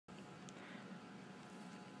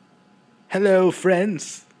Hello,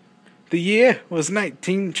 friends. The year was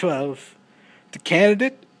 1912. The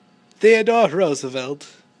candidate, Theodore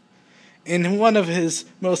Roosevelt, in one of his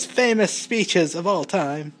most famous speeches of all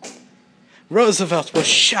time, Roosevelt was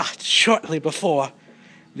shot shortly before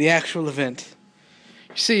the actual event.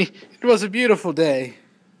 You see, it was a beautiful day.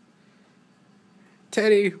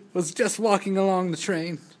 Teddy was just walking along the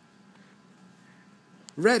train,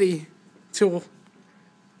 ready to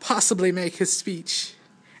possibly make his speech.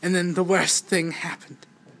 And then the worst thing happened.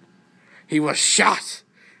 He was shot.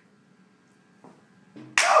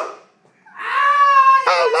 Oh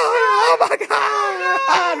my God!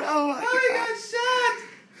 Oh my God! I got shot!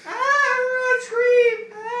 Everyone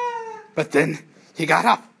scream! But then he got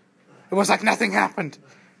up. It was like nothing happened.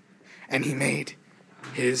 And he made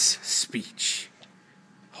his speech.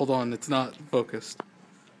 Hold on, it's not focused.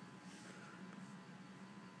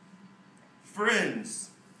 Friends,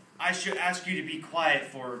 I should ask you to be quiet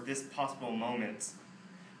for this possible moment.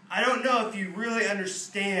 I don't know if you really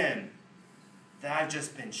understand that I've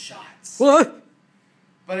just been shot. What?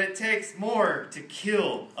 But it takes more to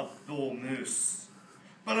kill a bull moose.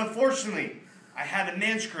 But unfortunately, I had a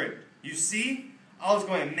manuscript. You see, I was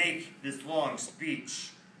going to make this long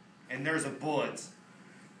speech. And there's a bullet.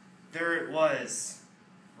 There it was,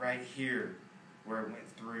 right here, where it went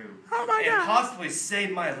through. Oh my God! And possibly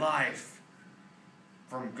saved my life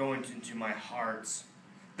from going into my heart.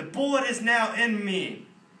 The bullet is now in me.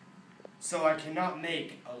 So I cannot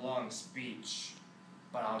make a long speech.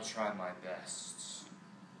 But I'll try my best.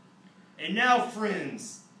 And now,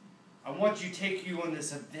 friends, I want to take you on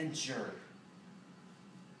this adventure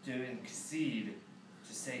to concede,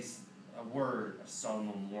 to say a word of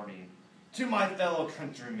solemn warning to my fellow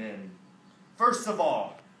countrymen. First of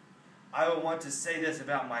all, I would want to say this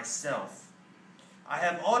about myself. I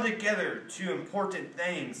have altogether two important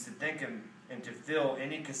things to think of and to feel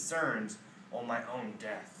any concerns on my own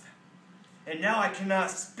death. And now I cannot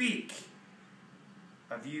speak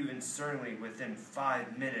of you, and certainly within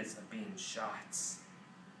 5 minutes of being shot.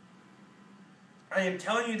 I am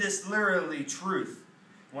telling you this literally truth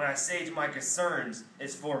when I say to my concerns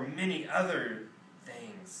is for many other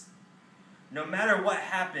things. No matter what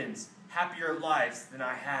happens, happier lives than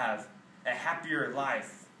I have, a happier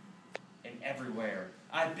life in everywhere.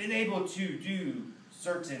 I've been able to do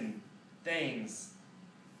certain things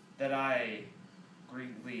that I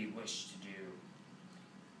greatly wish to do.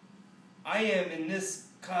 I am in this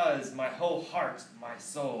cause my whole heart, my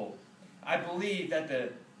soul. I believe that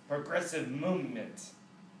the progressive movement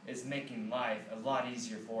is making life a lot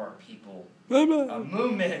easier for our people. A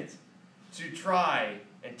movement to try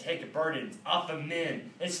and take burdens off of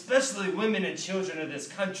men, especially women and children of this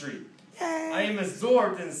country. Yay. I am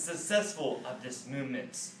absorbed and successful of this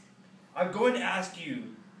movement. I'm going to ask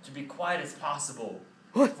you to be quiet as possible,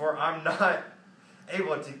 for I'm not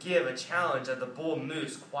able to give a challenge of the bull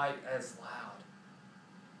moose quite as loud.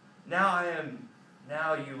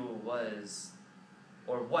 Now you was,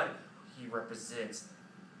 or what he represents.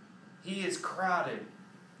 He is crowded.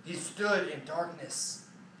 He stood in darkness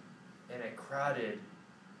in a crowded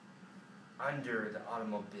under the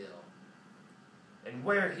automobile. And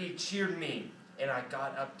where he cheered me, and I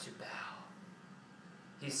got up to bow.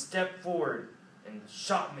 He stepped forward and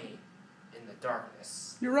shot me in the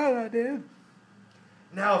darkness. You're right, I did.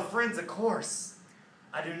 Now, friends, of course,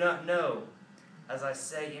 I do not know as I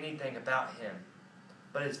say anything about him,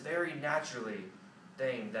 but it's very naturally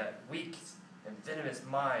thing that weak and venomous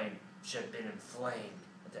mind should have been inflamed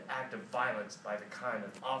into act of violence by the kind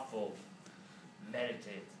of awful,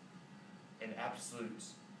 meditate, and absolute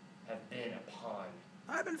have been upon.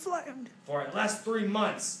 I've been flamed. For at last 3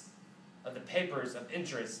 months of the papers of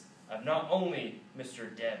interest of not only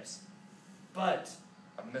Mr. Debs, but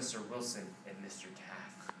of Mr. Wilson and Mr.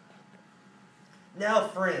 Taft. Now,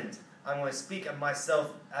 friend, I'm going to speak of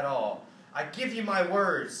myself at all. I give you my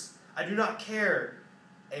words. I do not care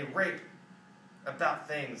a rape about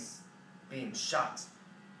things being shot,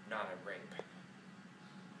 not a rape.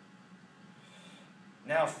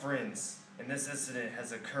 Now, friends, and this incident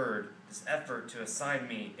has occurred, this effort to assign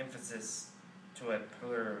me emphasis to a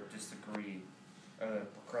pillar of disagree of the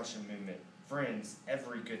progression movement. Friends,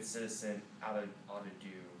 every good citizen ought to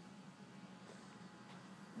do.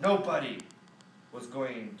 Nobody was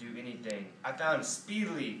going to do anything. I found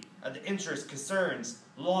speedily of the interest, concerns,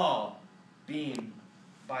 law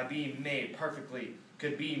by being made perfectly,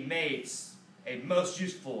 could be made a most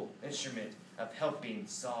useful instrument of helping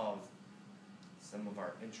solve some of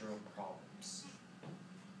our internal problems.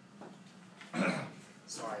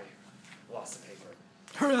 Sorry, lost the paper.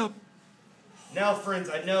 Hurry up. Now, friends,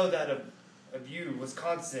 I know that of you,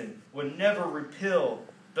 Wisconsin, would never repeal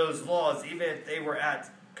those laws, even if they were at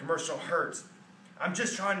commercial hurt. I'm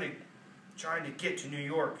just trying to get to New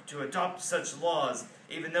York to adopt such laws,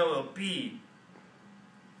 even though it'll be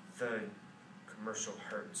the commercial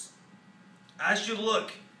hurts. As you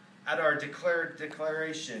look at our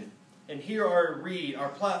declaration, and here read our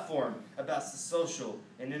platform about the social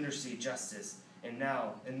and interstate justice, and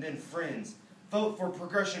then friends, vote for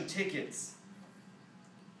progression tickets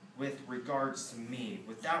with regards to me,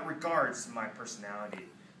 without regards to my personality.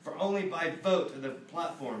 For only by vote of the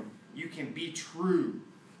platform you can be true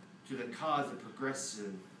to the cause of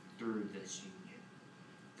progression through this union.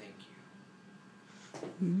 Thank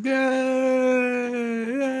you.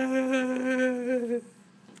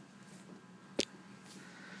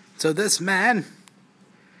 So this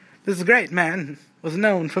great man, was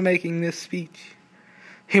known for making this speech.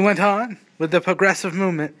 He went on with the progressive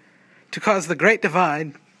movement to cause the great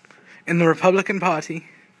divide in the Republican Party,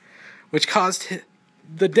 which caused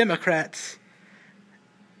the Democrats,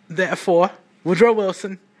 therefore Woodrow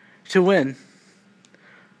Wilson, to win.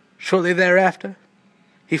 Shortly thereafter,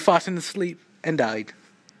 he fought in his sleep and died.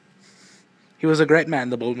 He was a great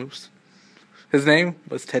man, the Bull Moose. His name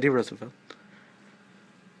was Teddy Roosevelt.